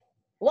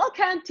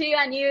Welcome to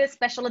a new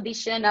special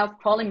edition of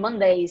Crawling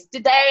Mondays.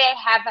 Today I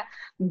have a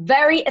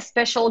very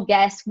special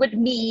guest with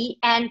me,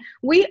 and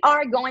we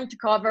are going to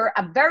cover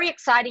a very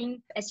exciting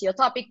SEO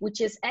topic,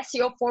 which is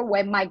SEO for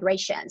web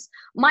migrations.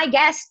 My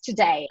guest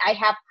today, I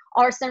have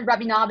Arsen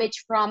Rabinovich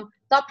from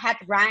Top Hat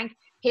Rank.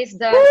 He's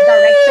the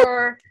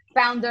director,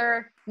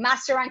 founder,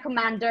 master and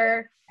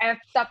commander of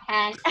Top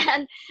Hat.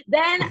 And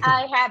then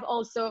I have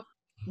also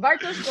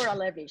Bartosz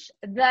Goralewicz,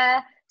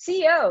 the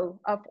CEO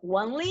of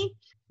Onely.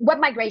 Web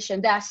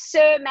migration, there are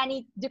so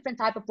many different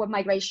types of web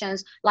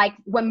migrations, like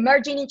when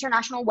merging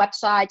international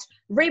websites,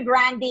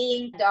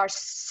 rebranding. There are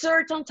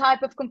certain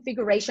type of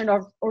configuration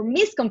or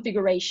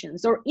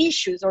misconfigurations or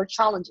issues or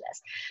challenges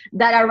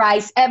that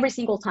arise every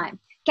single time.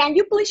 Can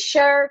you please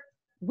share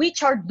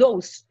which are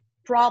those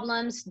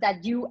problems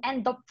that you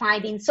end up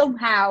finding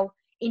somehow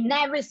in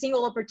every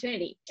single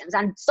opportunity,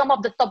 and some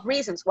of the top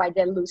reasons why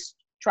they lose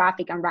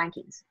traffic and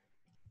rankings?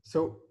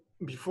 So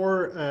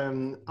before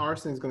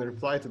Arsen is going to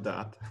reply to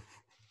that,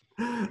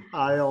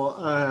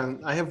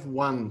 I have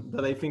one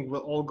that I think we're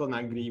all gonna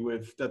agree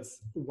with. That's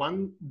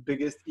one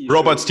biggest issue.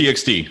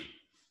 Robots.txt.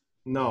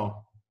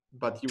 No,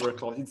 but you were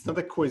close. It's not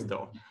a quiz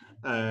though.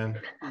 You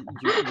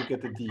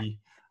get a D.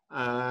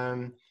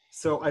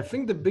 So I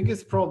think the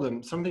biggest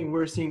problem, something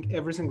we're seeing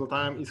every single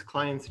time, is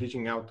clients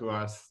reaching out to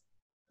us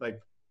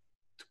like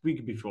the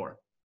week before.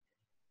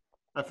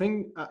 I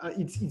think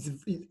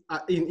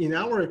in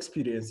our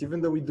experience,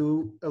 even though we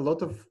do a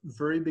lot of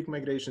very big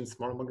migrations,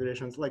 small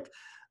migrations, like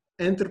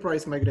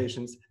enterprise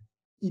migrations,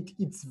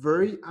 it's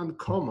very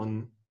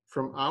uncommon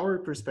from our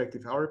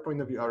perspective, our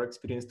point of view, our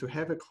experience, to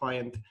have a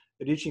client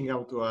reaching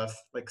out to us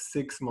like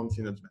 6 months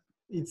in advance.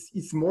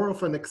 It's more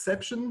of an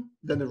exception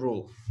than a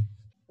rule.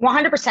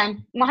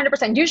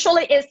 100%.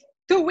 Usually it's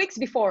 2 weeks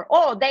before.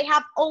 Oh, they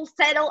have all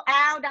settled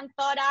out and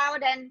thought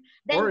out, and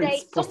then or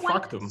it's post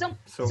factum.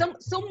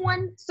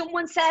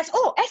 Someone says,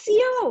 "Oh,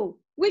 SEO.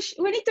 We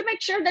need to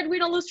make sure that we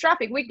don't lose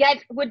traffic." We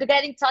get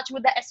in touch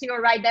with the SEO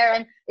right there,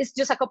 and it's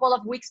just a couple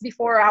of weeks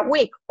before, a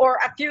week or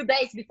a few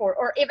days before,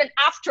 or even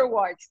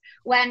afterwards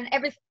when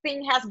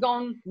everything has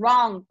gone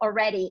wrong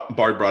already.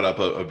 Bart brought up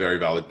a very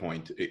valid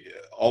point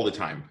all the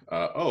time.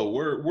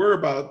 We're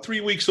about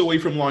 3 weeks away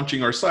from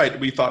launching our site.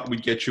 We thought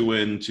we'd get you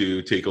in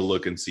to take a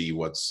look and see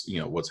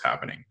what's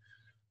happening.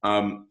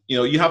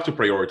 You have to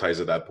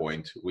prioritize at that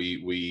point.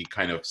 We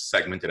kind of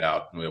segment it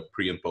out,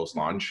 pre and post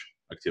launch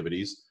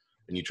activities,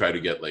 and you try to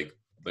get like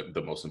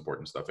the most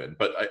important stuff in.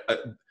 But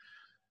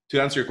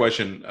to answer your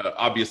question,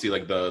 obviously,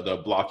 like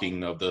the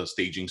blocking of the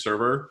staging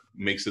server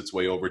makes its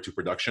way over to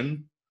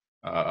production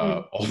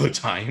all the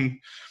time.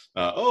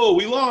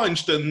 We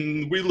launched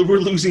and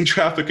we're losing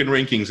traffic and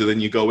rankings, and then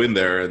you go in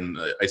there, and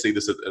I say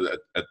this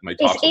at my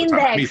talks all the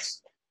time.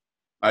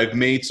 I've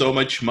made so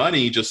much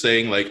money just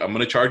saying, like, I'm going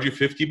to charge you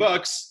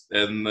 $50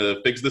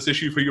 and fix this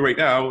issue for you right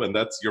now, and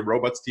that's your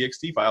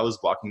robots.txt file is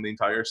blocking the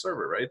entire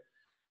server, right?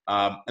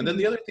 And then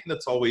the other thing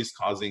that's always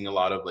causing a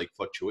lot of like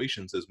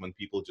fluctuations is when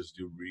people just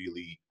do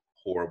really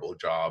horrible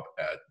job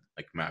at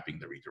like mapping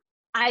the redirect.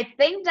 I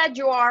think that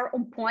you are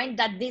on point,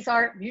 that these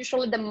are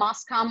usually the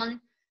most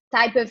common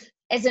type of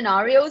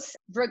scenarios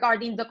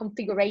regarding the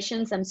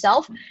configurations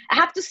themselves. I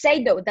have to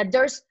say though that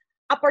there's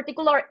a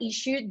particular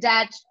issue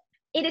that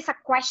it is a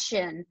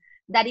question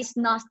that is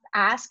not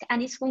asked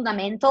and is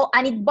fundamental,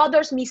 and it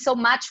bothers me so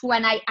much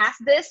when I ask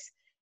this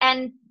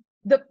and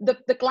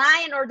the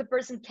client or the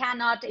person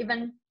cannot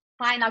even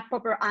find out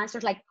proper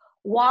answers, like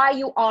why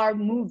you are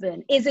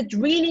moving. Is it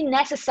really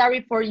necessary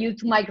for you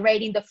to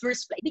migrate in the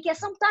first place? Because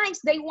sometimes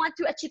they want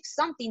to achieve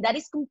something that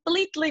is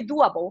completely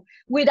doable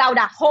without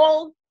a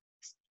whole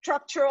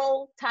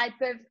structural type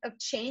of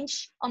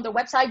change on the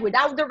website,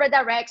 without the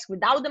redirects,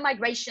 without the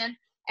migration,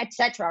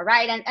 etc.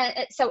 Right?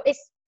 And so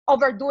it's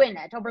overdoing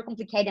it,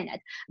 overcomplicating it.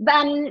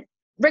 Then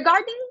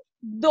regarding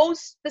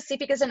those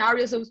specific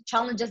scenarios, those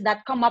challenges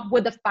that come up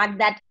with the fact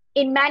that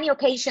in many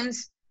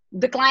occasions,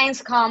 the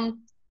clients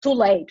come too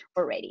late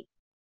already,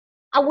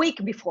 a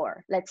week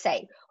before, let's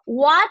say,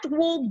 what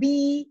will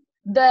be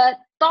the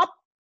top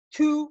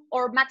 2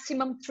 or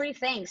maximum 3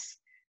 things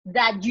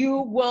that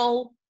you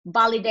will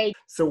validate?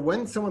 So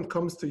when someone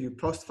comes to you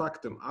post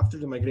factum after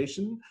the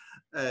migration,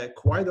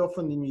 quite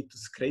often you need to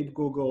scrape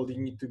Google,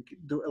 you need to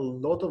do a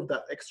lot of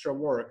that extra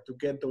work to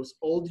get those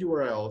old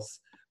URLs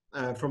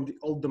from the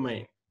old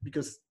domain,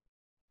 because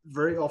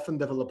very often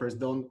developers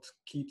don't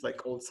keep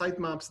like old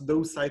sitemaps.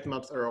 Those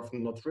sitemaps are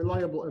often not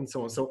reliable and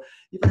so on. So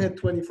if I had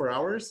 24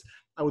 hours,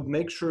 I would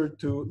make sure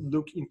to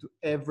look into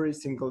every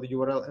single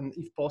URL and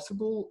if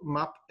possible,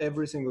 map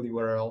every single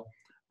URL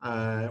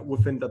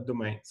within that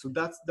domain. So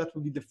that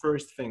would be the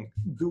first thing.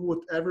 Do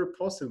whatever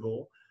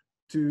possible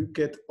to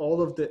get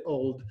all of the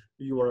old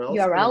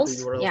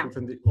URLs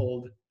within the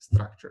old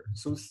structure.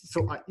 So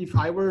if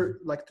I were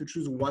like to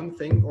choose one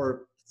thing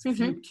or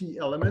few key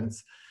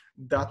elements,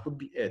 that would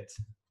be it.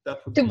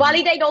 To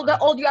validate all the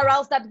old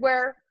URLs that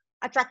were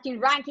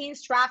attracting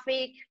rankings,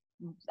 traffic,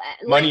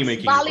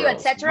 money-making value,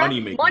 URLs, etc.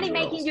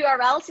 Money-making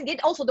URLs. Indeed,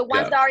 also the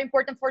ones that are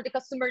important for the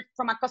customer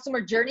from a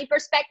customer journey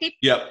perspective.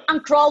 Yep.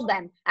 And crawl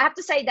them. I have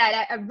to say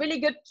that a really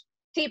good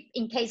tip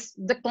in case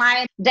the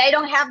client, they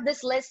don't have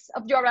this list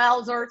of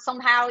URLs, or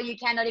somehow you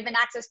cannot even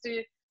access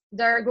to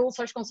their Google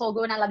Search Console,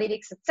 Google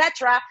Analytics,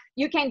 etc.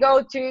 You can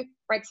go to,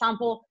 for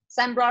example,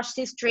 SEMrush,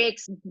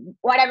 Systrix,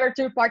 whatever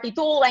third-party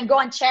tool, and go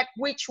and check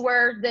which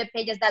were the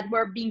pages that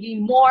were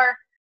being more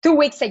 2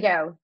 weeks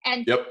ago,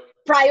 and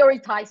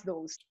prioritize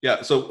those.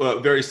 Yeah, so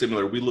very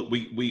similar.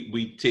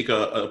 We take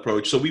a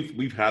approach. So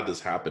we've had this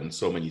happen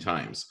so many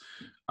times.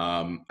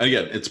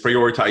 Again, it's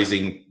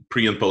prioritizing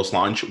pre and post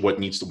launch what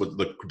needs to, what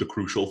the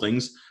crucial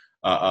things.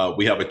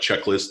 We have a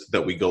checklist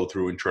that we go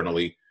through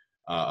internally,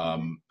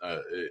 and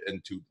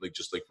to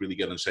just really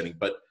get understanding.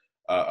 But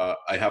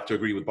I have to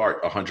agree with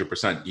Bart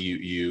 100%.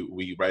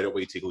 We right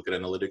away take a look at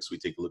analytics. We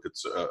take a look at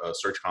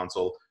Search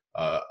Console,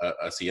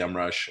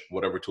 SEMrush,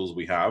 whatever tools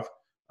we have.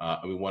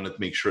 We want to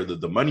make sure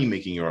that the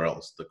money-making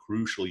URLs, the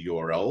crucial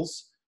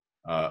URLs,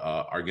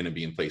 are going to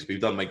be in place.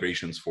 We've done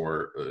migrations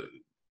for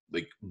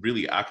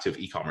really active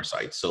e-commerce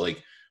sites. So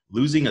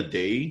losing a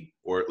day,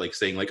 or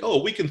saying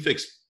oh, we can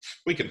fix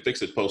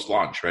it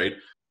post-launch, right?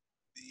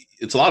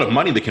 It's a lot of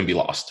money that can be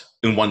lost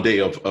in one day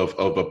of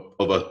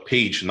a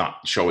page not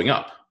showing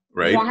up,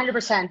 right?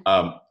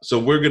 100%. So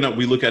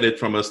we look at it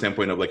from a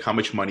standpoint of how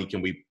much money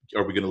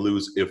are we going to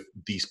lose if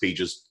these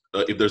pages,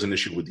 if there's an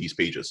issue with these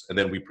pages, and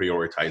then we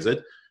prioritize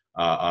it.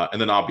 And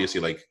then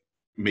obviously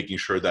making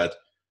sure that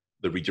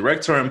the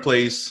redirects are in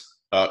place.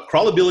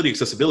 Crawlability,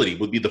 accessibility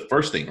would be the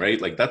first thing,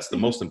 right? That's the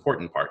most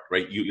important part,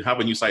 right? You have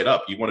a new site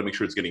up, you want to make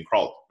sure it's getting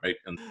crawled, right?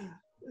 And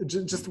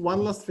just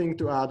one last thing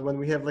to add: when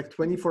we have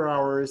 24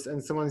 hours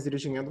and someone is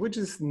reaching out, which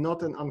is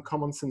not an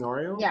uncommon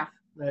scenario,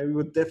 we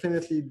would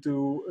definitely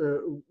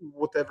do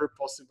whatever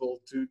possible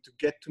to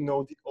get to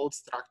know the old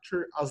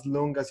structure, as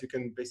long as you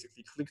can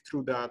basically click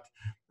through that,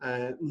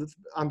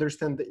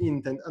 understand the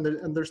intent,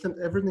 understand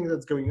everything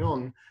that's going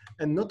on,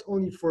 and not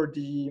only for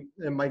the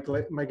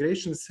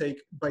migration's sake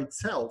by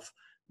itself,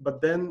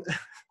 but then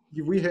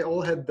we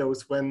all had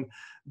those when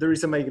there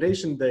is a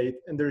migration date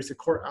and there is a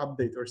core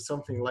update or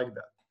something like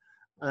that.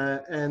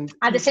 And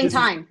at the same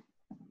time.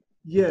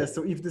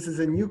 So if this is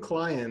a new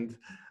client,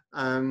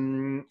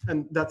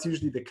 and that's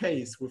usually the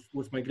case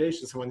with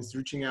migration, someone is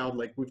reaching out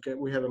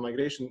we have a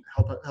migration,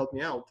 help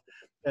me out,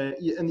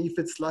 and if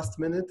it's last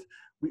minute,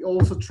 we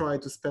also try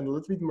to spend a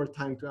little bit more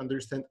time to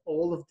understand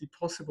all of the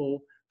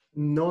possible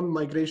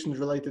non-migration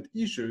related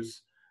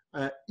issues,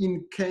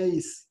 in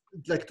case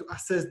to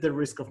assess the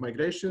risk of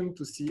migration,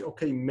 to see,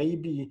 okay,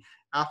 maybe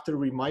after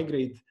we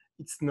migrate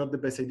it's not the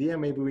best idea,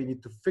 maybe we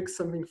need to fix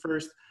something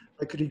first.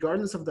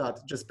 Regardless of that,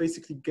 just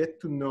basically get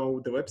to know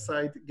the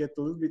website, get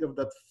a little bit of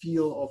that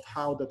feel of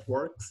how that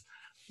works.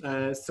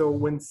 So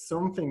when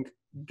something,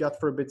 God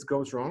forbid,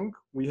 goes wrong,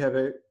 we have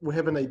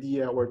an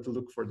idea where to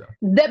look for that.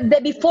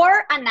 The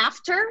before and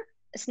after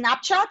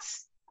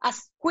snapshots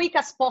as quick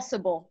as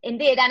possible,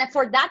 indeed. And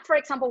for that, for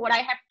example, what I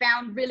have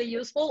found really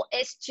useful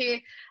is to,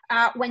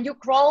 when you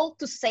crawl,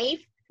 to save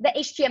the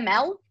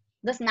HTML,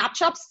 the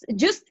snapshots,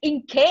 just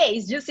in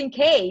case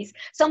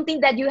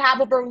something that you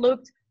have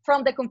overlooked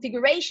from the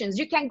configurations,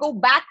 you can go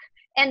back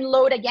and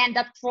load again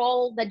that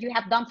crawl that you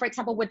have done. For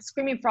example, with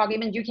Screaming Frog,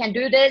 even you can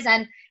do this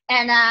and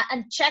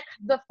check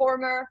the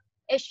former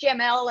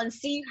HTML and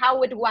see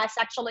how it was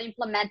actually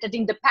implemented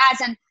in the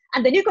past,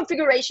 and the new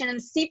configuration, and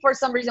see for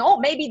some reason, oh,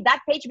 maybe that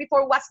page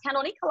before was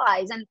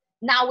canonicalized and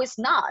now it's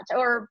not,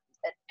 or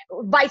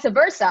vice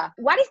versa.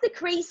 What is the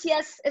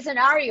craziest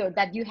scenario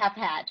that you have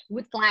had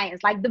with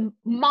clients, the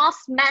most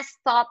messed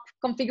up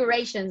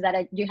configurations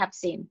that you have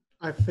seen?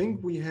 I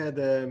think we had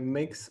a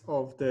mix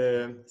of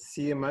the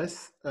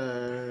CMS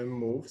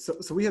move.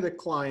 So we had a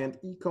client,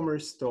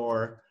 e-commerce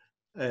store,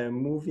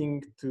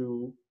 moving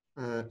to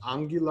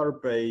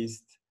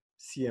Angular-based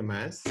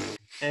CMS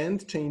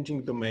and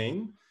changing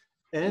domain.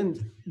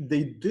 And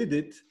they did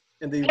it,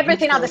 and they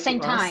everything at the same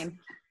time,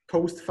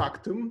 post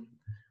factum,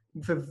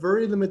 with a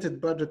very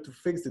limited budget to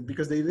fix it,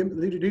 because they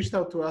reached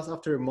out to us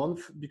after a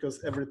month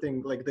because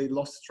everything, they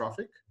lost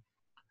traffic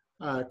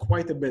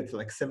quite a bit,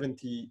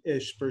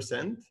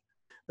 70-ish%.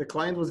 The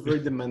client was very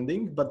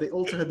demanding, but they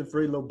also had a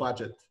very low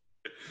budget.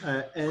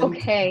 And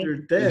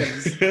their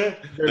devs...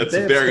 That's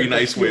a very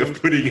nice way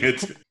of putting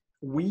it.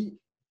 We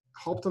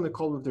hopped on a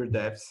call with their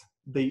devs.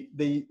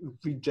 They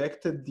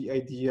rejected the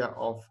idea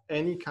of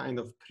any kind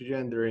of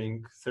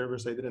pre-rendering,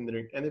 server-side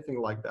rendering,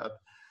 anything like that.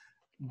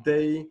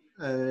 They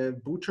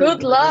butchered.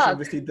 Good luck.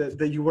 Obviously,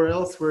 the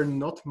URLs were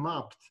not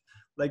mapped,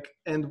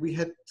 and we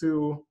had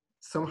to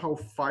somehow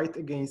fight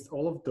against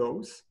all of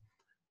those.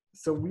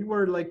 So we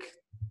were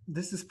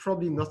this is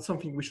probably not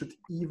something we should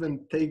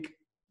even take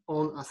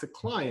on as a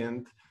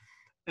client.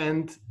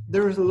 And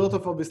there was a lot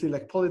of obviously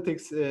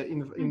politics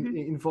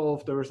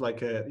involved. There was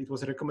it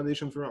was a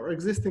recommendation from our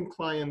existing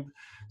client,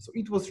 so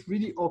it was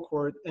really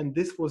awkward, and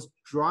this was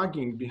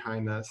dragging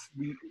behind us.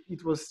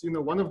 It was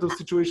one of those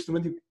situations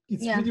when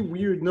it's really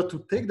weird not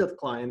to take that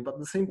client, but at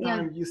the same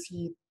time you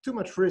see too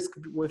much risk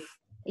with.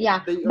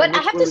 But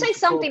I have to say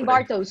something,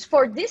 Bartosz.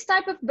 For this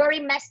type of very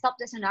messed up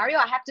scenario,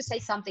 I have to say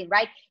something,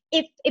 right?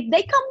 if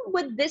they come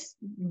with this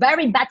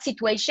very bad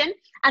situation,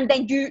 and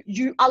then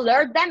you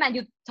alert them and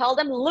you tell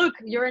them, look,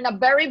 you're in a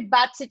very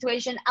bad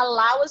situation,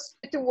 allow us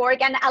to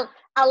work and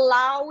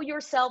allow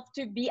yourself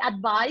to be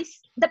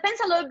advised. Depends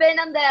a little bit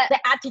on the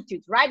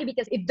attitude, right?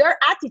 Because if their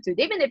attitude,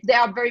 even if they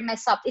are very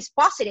messed up, is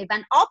positive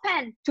and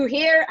open to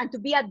hear and to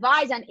be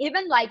advised, and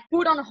even like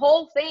put on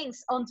hold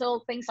things until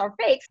things are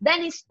fixed,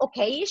 then it's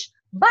okay-ish.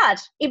 But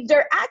if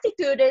their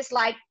attitude is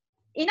like,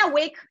 in a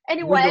week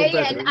anyway,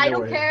 and I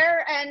don't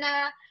care, and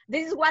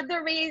this is what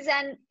there is,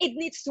 and it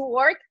needs to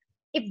work.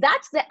 If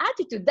that's the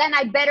attitude, then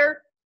I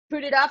better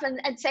put it off and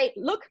say,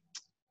 look,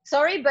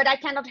 sorry, but I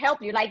cannot help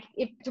you. Like,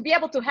 if to be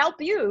able to help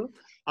you,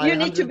 you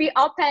need to be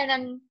open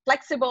and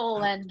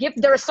flexible and give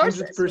the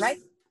resources, right?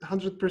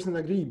 100%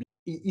 agree.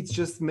 It's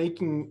just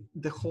making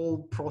the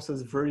whole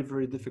process very,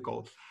 very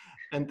difficult.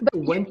 And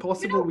when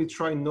possible, we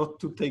try not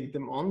to take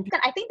them on.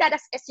 I think that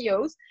as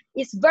SEOs,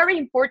 it's very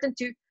important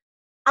to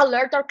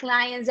alert our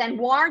clients and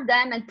warn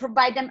them and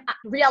provide them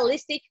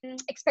realistic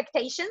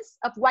expectations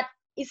of what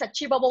is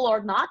achievable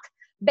or not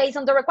based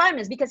on the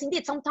requirements. Because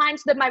indeed,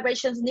 sometimes the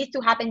migrations need to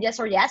happen yes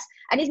or yes.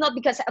 And it's not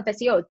because of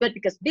SEO, but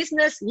because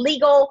business,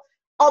 legal,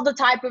 all the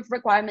type of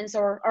requirements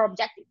or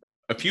objectives.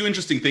 A few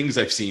interesting things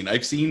I've seen.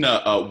 I've seen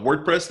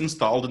WordPress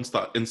installed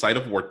inside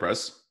of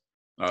WordPress.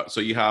 So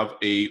you have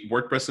a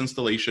WordPress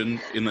installation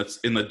in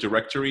the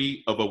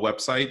directory of a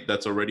website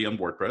that's already on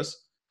WordPress.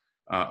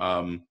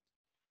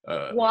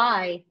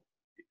 Why?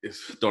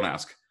 Don't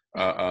ask.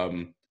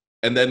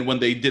 And then when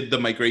they did the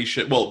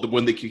migration, well,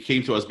 when they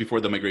came to us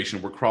before the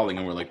migration, we're crawling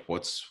and we're like,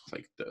 what's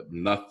like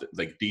nothing?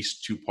 Like these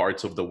two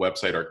parts of the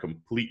website are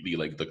completely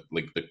like the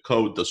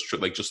code, just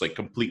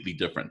completely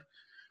different.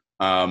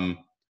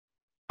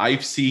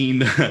 I've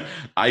seen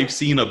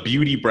a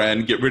beauty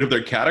brand get rid of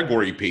their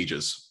category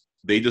pages.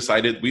 They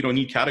decided we don't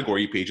need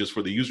category pages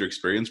for the user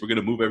experience. We're going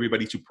to move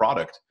everybody to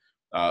product.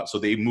 So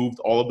they moved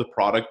all of the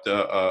product,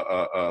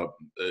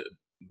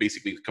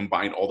 basically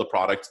combined all the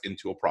products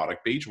into a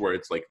product page where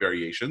it's like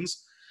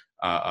variations.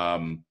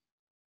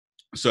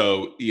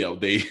 So, you know,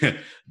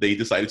 they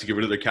decided to get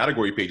rid of their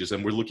category pages,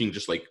 and we're looking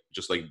just like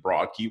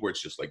broad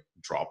keywords, just like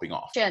dropping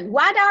off.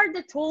 What are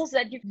the tools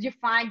that you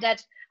find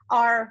that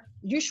are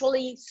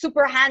usually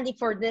super handy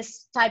for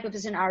this type of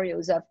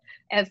scenarios of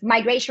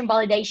migration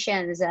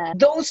validations,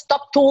 those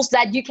top tools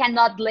that you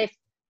cannot live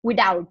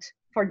without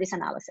for this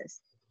analysis?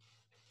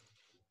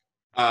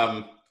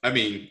 I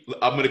mean,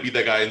 I'm going to be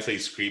the guy and say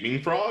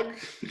Screaming Frog.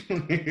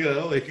 You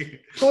know,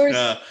 like, of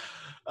course.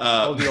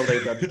 I'll deal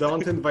with that.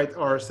 Don't invite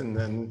arson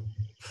then.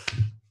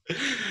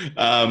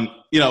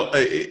 You know,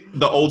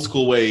 the old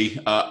school way,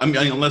 I mean,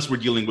 unless we're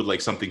dealing with like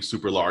something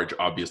super large,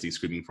 obviously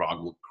Screaming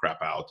Frog will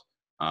crap out.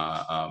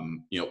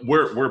 You know,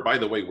 we're by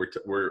the way,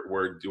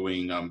 we're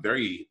doing I've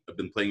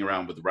been playing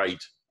around with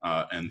Write,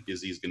 and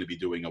Izzy's going to be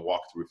doing a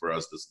walkthrough for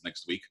us this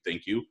next week.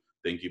 Thank you,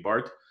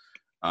 Bart.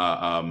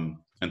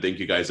 And thank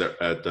you guys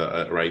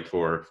at Write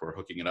for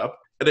hooking it up.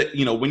 And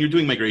you know, when you're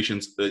doing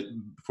migrations,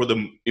 for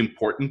the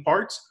important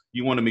parts,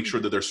 you want to make sure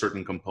that there's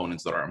certain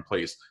components that are in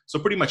place. So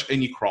pretty much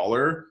any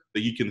crawler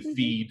that you can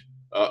feed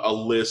a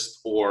list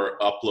or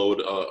upload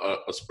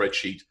a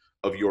spreadsheet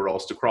of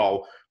URLs to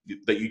crawl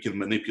that you can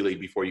manipulate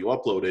before you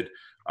upload it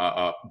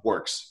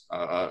works.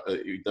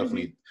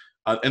 Definitely.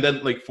 And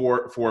then like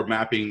for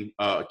mapping,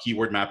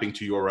 keyword mapping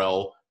to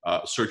URL,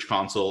 Search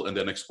Console, and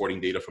then exporting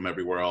data from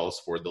everywhere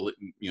else for the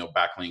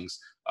backlinks,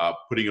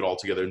 putting it all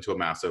together into a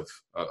massive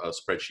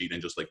spreadsheet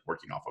and just like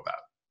working off of that.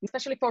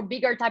 Especially for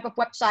bigger type of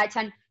websites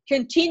and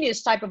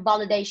continuous type of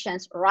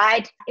validations,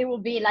 right? It will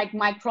be like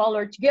my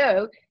crawler to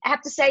go. I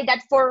have to say that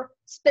for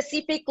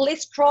specific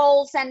list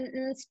crawls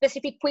and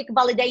specific quick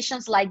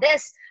validations like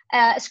this,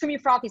 Screaming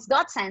Frog is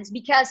godsend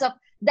because of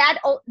that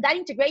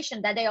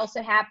integration that they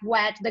also have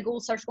with the Google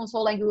Search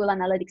Console and Google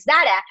Analytics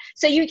data.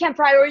 So you can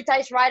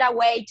prioritize right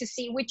away to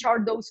see which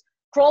are those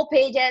crawl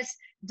pages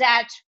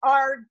that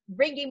are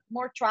bringing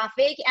more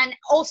traffic and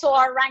also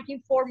are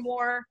ranking for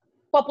more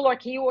popular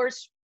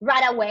keywords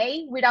right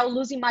away without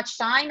losing much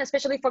time,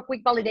 especially for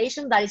quick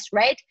validation. That is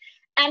great.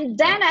 And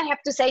then I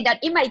have to say that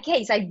in my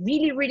case, I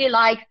really, really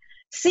like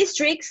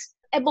Sistrix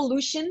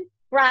evolution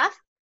graph,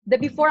 the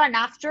before and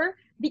after,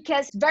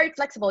 because it's very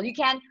flexible. You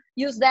can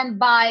use them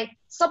by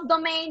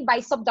subdomain, by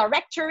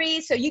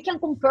subdirectory. So you can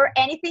compare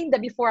anything, the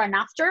before and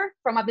after,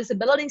 from a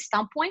visibility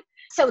standpoint.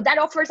 So that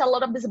offers a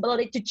lot of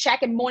visibility to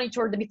check and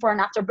monitor the before and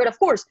after. But of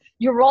course,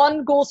 your own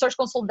Google Search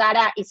Console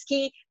data is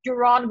key.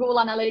 Your own Google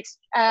Analytics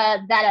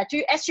data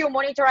too. SEO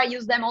Monitor, I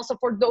use them also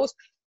for those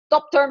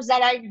top terms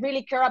that I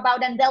really care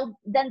about. And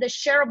then the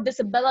share of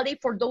visibility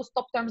for those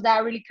top terms that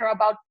I really care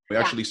about. We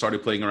actually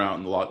started playing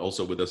around a lot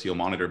also with SEO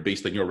Monitor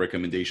based on your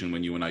recommendation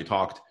when you and I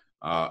talked.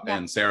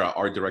 And Sarah,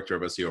 our director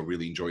of SEO,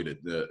 really enjoyed it,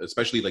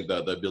 especially like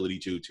the ability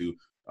to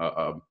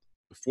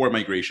for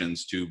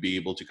migrations to be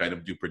able to kind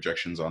of do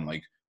projections on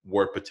like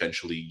where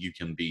potentially you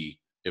can be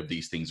if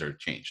these things are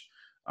changed.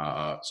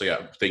 So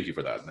yeah, thank you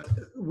for that.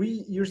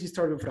 We usually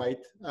start with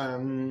Write,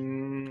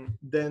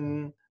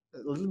 then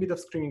a little bit of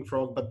Screaming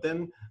Frog, but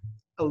then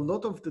a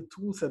lot of the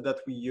tools that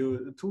we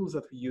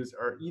use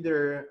are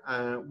either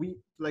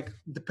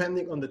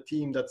depending on the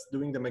team that's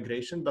doing the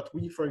migration. But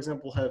we, for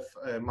example, have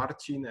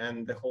Marcin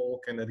and the whole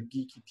kind of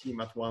geeky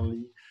team at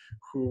Onely,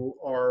 who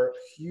are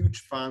huge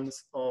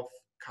fans of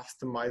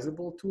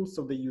customizable tools.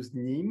 So they use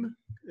Nim.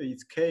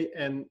 It's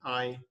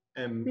KNIME.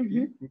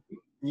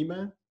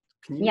 Knime.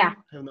 Yeah.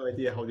 I have no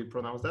idea how they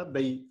pronounce that.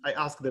 I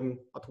asked them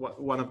at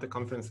one of the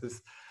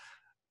conferences.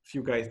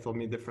 Few guys told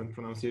me different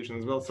pronunciation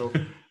as well, so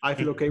I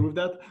feel okay with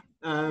that.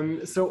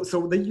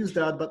 So they use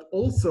that, but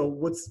also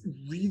what's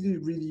really,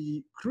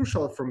 really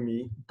crucial for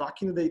me,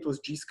 back in the day, it was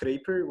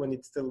Gscraper when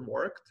it still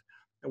worked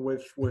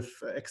with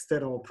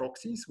external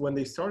proxies. When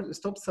they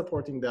stopped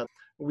supporting that,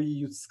 we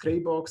use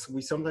Scrapebox.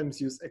 We sometimes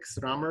use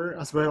Xrammer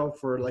as well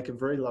for like a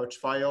very large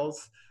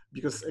files,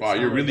 because wow,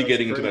 you're really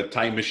getting into that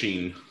time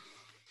machine.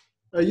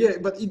 Yeah,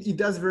 but it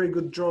does very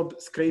good job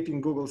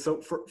scraping Google.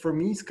 So for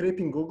me,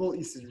 scraping Google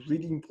is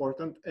really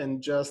important,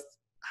 and just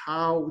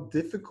how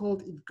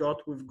difficult it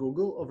got with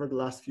Google over the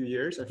last few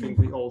years, I think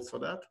we all saw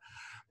that,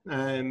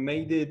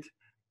 made it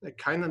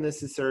kind of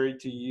necessary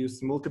to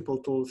use multiple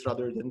tools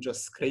rather than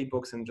just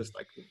Scrapebox and just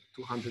like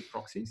 200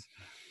 proxies.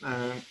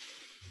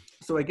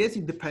 So I guess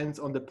it depends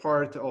on the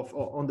part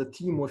on the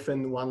team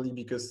within Onely,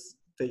 because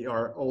they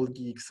are all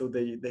geeks, so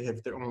they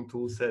have their own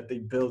tool set, they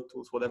build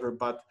tools, whatever.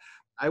 But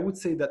I would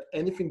say that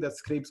anything that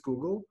scrapes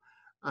Google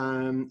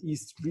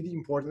is really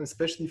important,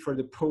 especially for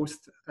the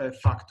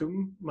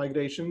post-factum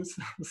migrations.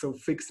 So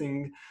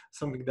fixing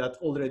something that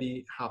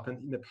already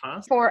happened in the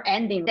past. For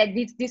ending, that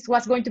this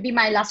was going to be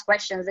my last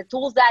question. The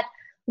tools that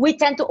we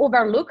tend to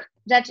overlook,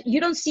 that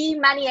you don't see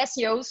many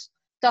SEOs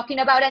talking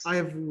about it. I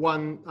have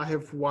one,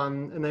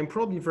 and I'm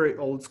probably very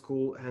old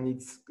school, and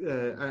it's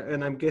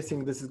and I'm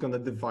guessing this is going to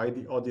divide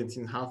the audience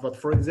in half. But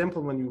for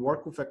example, when you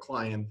work with a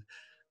client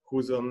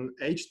who's on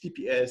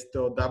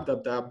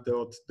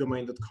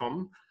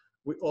https://www.domain.com,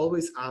 we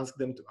always ask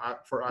them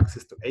for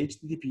access to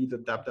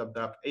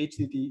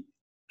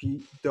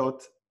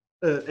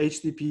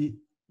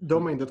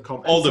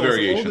http://http.domain.com. All the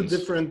variations. All the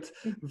different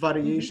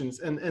variations.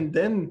 And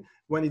then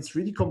when it's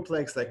really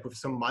complex, like with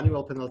some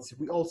manual penalties,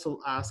 we also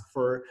ask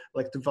for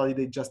like to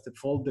validate just a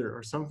folder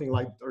or something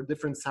like, or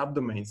different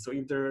subdomains. So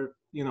if there are,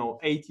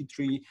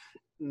 83,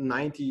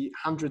 90,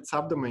 100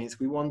 subdomains,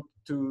 we want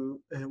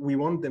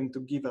them to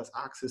give us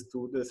access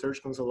to the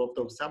Search Console of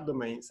those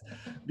subdomains,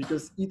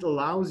 because it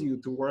allows you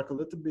to work a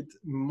little bit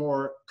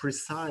more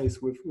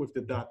precise with the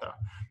data.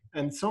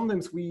 And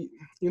sometimes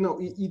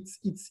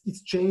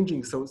it's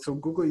changing. So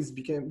Google is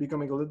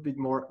becoming a little bit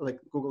more, like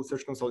Google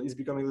Search Console is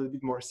becoming a little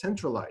bit more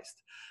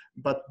centralized.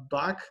 But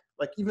back,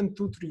 like even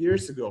 2-3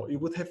 years ago, it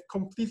would have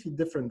completely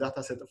different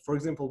data set. For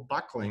example,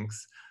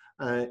 backlinks.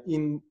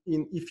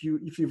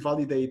 If you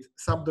validate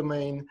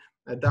subdomain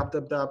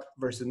www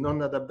versus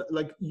non-www,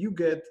 like you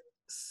get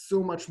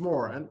so much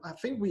more. And I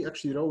think we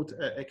actually wrote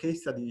a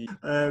case study,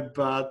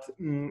 but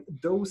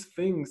those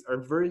things are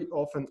very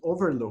often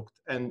overlooked.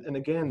 And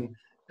again,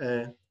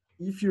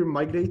 if you're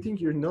migrating,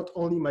 you're not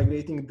only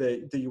migrating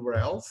the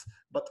URLs,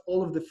 but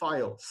all of the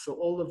files. So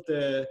all of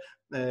the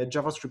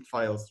JavaScript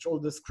files, all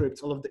the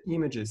scripts, all of the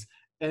images.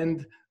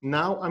 And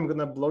now I'm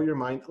gonna blow your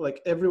mind,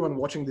 like everyone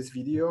watching this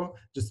video,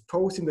 just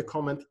post in the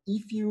comment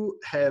if you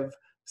have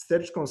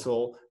Search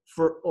Console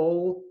for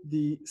all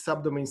the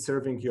subdomains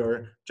serving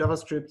your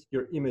JavaScript,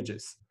 your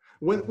images.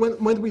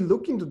 When we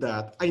look into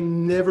that, I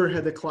never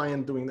had a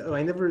client doing that.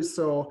 I never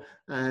saw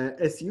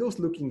SEOs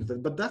looking into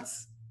that, but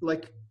that's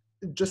like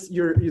just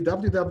your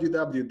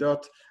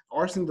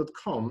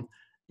www.arsen.com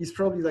is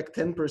probably like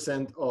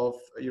 10% of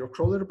your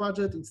crawler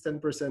budget. It's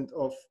 10%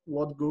 of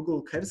what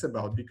Google cares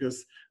about,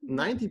 because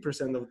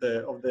 90% of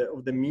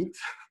the meat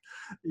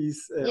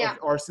is of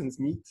Arsen's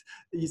meat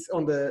is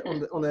on a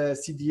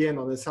CDN,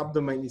 on a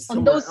subdomain, is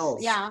somewhere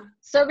else. Yeah,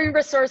 serving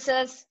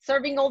resources,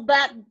 serving all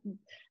that,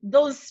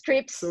 those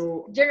scripts,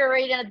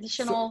 generate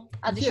additional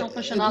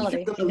functionality.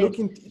 If you're gonna look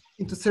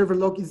into server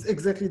log, is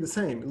exactly the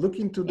same. Look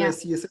into the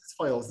CSS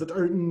files that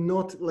are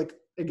not, like,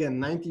 again,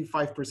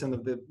 95%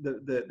 of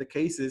the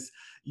cases,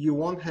 you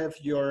won't have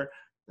your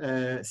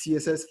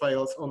CSS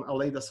files on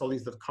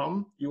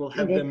aledasolis.com. You will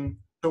have them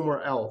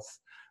somewhere else,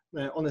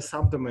 on a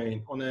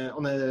subdomain, on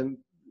a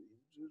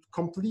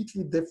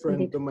completely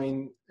different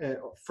domain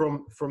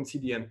from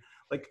CDN.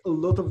 Like a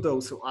lot of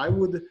those. So I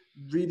would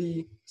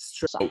really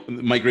stress. So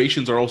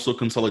migrations are also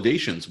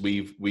consolidations.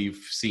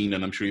 We've seen,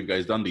 and I'm sure you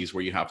guys done these,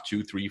 where you have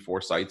 2, 3,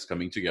 4 sites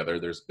coming together.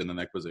 There's been an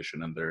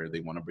acquisition, and they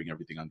want to bring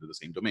everything under the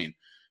same domain.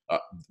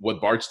 What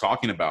Bart's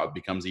talking about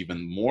becomes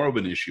even more of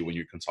an issue when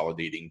you're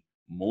consolidating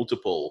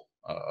multiple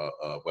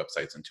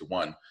websites into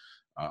one.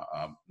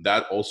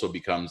 That also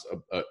becomes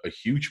a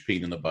huge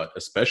pain in the butt,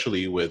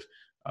 especially with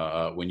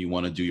when you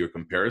want to do your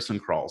comparison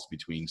crawls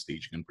between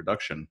staging and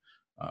production.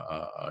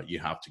 You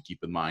have to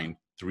keep in mind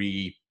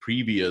 3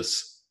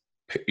 previous,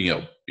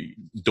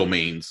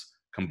 domains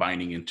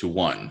combining into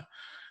one.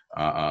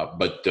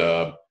 But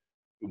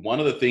one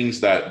of the things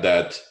that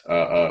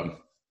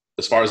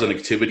as far as an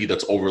activity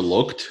that's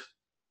overlooked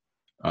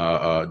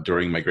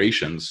during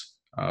migrations,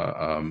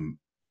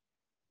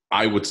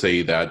 I would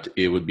say that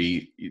it would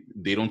be,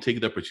 they don't take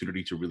the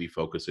opportunity to really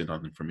focus in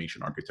on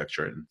information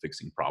architecture and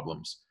fixing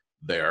problems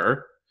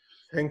there.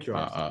 Thank you.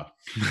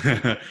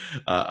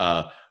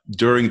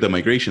 During the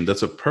migration,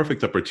 that's a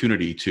perfect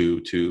opportunity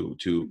to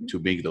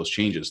make those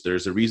changes.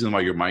 There's a reason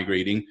why you're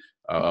migrating.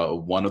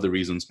 One of the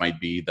reasons might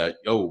be that,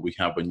 we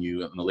have a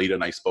new, and Aleida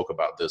and I spoke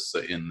about this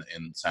in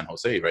San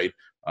Jose, right?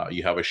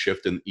 You have a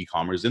shift in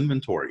e-commerce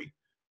inventory,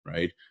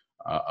 right?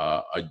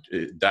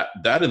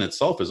 That in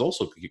itself is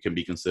also, can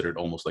be considered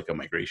almost like a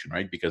migration,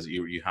 right? Because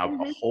you have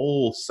a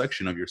whole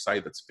section of your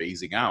site that's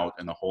phasing out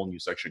and a whole new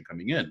section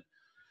coming in.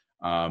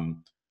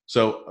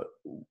 So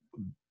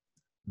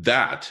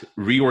that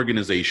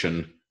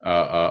reorganization,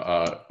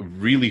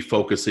 really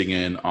focusing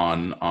in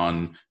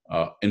on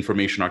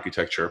information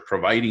architecture,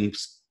 providing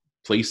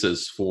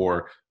places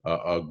for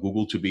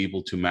Google to be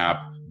able to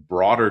map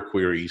broader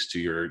queries to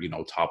your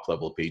top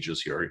level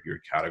pages, your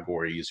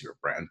categories, your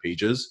brand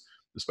pages,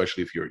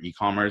 especially if you're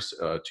e-commerce,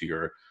 to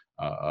your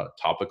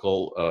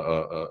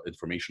topical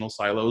informational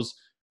silos.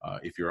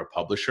 If you're a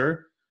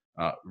publisher,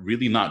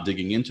 really not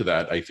digging into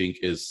that, I think,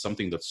 is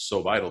something that's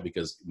so vital,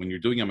 because when you're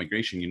doing a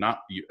migration,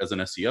 as an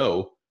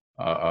SEO,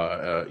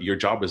 your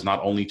job is not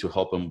only to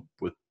help them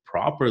with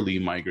properly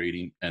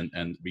migrating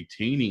and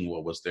retaining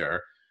what was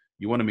there.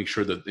 You want to make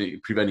sure that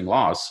preventing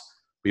loss,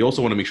 but you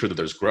also want to make sure that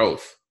there's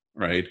growth,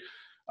 right?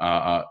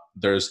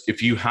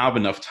 If you have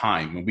enough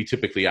time, and we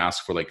typically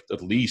ask for like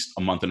at least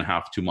a month and a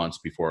half, 2 months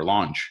before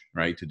launch,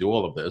 right, to do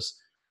all of this.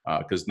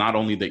 Because not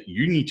only that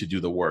you need to do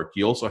the work,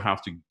 you also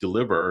have to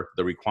deliver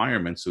the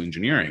requirements to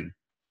engineering,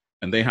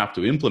 and they have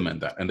to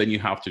implement that, and then you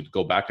have to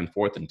go back and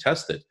forth and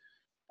test it.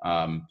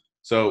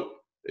 So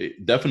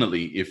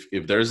definitely,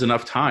 if there's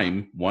enough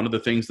time, one of the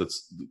things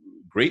that's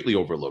greatly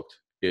overlooked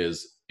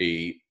is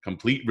a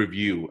complete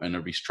review and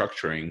a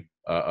restructuring,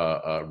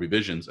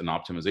 revisions and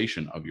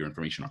optimization of your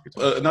information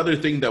architecture. Another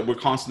thing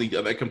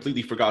that I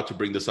completely forgot to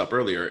bring this up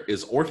earlier,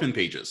 is orphan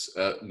pages.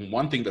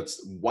 One thing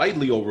that's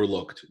widely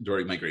overlooked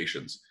during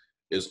migrations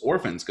is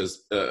orphans,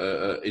 because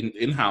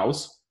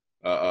in-house,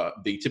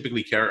 they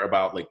typically care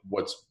about like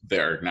what's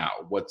there now.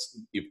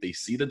 If they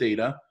see the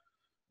data,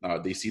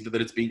 they see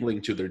that it's being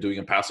linked to, they're doing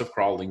a passive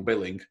crawling by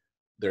link,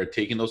 they're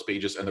taking those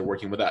pages and they're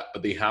working with that,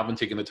 but they haven't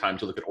taken the time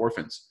to look at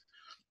orphans.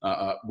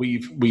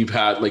 We've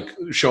had, like,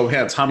 show of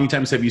hands, how many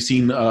times have you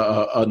seen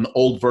an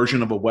old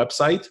version of a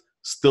website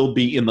still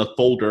be in the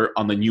folder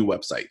on the new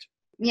website?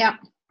 Yeah,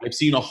 I've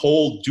seen a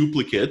whole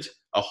duplicate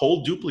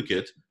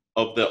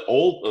of the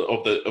old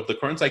of the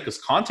current site, because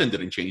content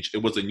didn't change.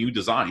 It was a new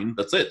design.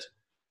 That's it.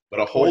 But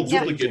a whole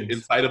duplicate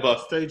inside of a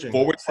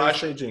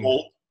 /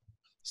 old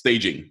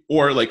staging,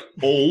 or like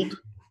old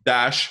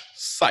dash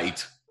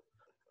site.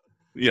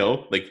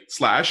 Like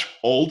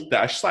 / old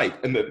dash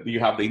site, and then you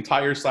have the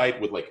entire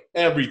site with like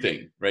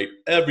everything, right?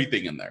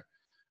 Everything in there.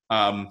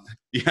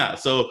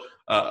 So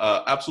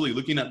absolutely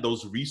looking at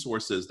those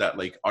resources that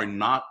like are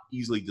not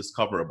easily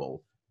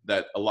discoverable,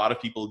 that a lot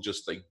of people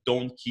just like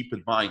don't keep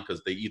in mind,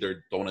 because they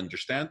either don't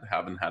understand,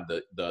 haven't had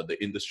the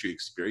industry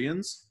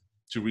experience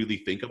to really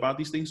think about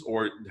these things,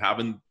 or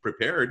haven't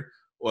prepared,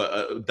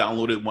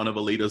 downloaded one of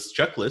Aleida's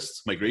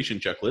checklists, migration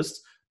checklists,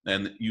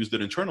 and used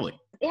it internally.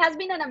 It has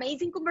been an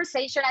amazing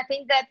conversation. I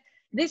think that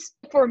this,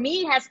 for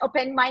me, has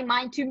opened my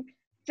mind to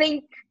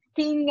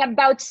thinking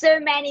about so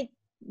many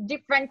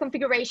different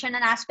configuration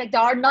and aspects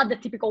that are not the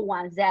typical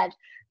ones that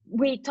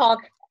we talk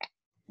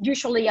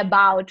usually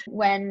about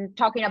when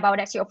talking about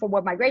SEO for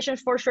web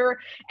migrations, for sure.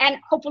 And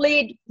hopefully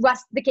it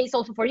was the case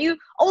also for you.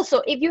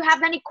 Also, if you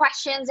have any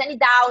questions, any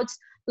doubts,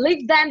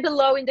 leave them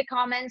below in the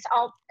comments.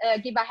 I'll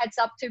give a heads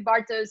up to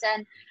Bartosz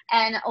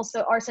and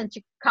also Arsen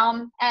to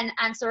come and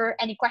answer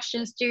any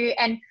questions too.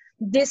 And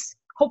this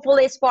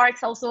hopefully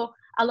sparks also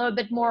a little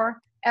bit more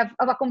of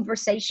a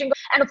conversation.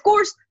 And of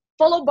course,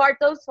 follow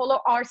Bartosz, follow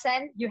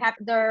Arsen. You have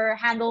their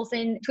handles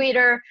in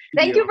Twitter.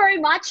 Thank you very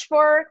much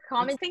for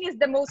commenting. It's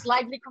the most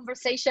lively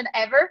conversation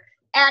ever.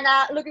 And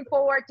looking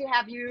forward to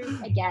have you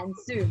again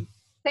soon.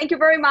 Thank you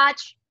very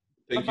much.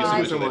 Thank you so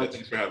much, Aleida.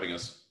 Thanks for having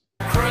us.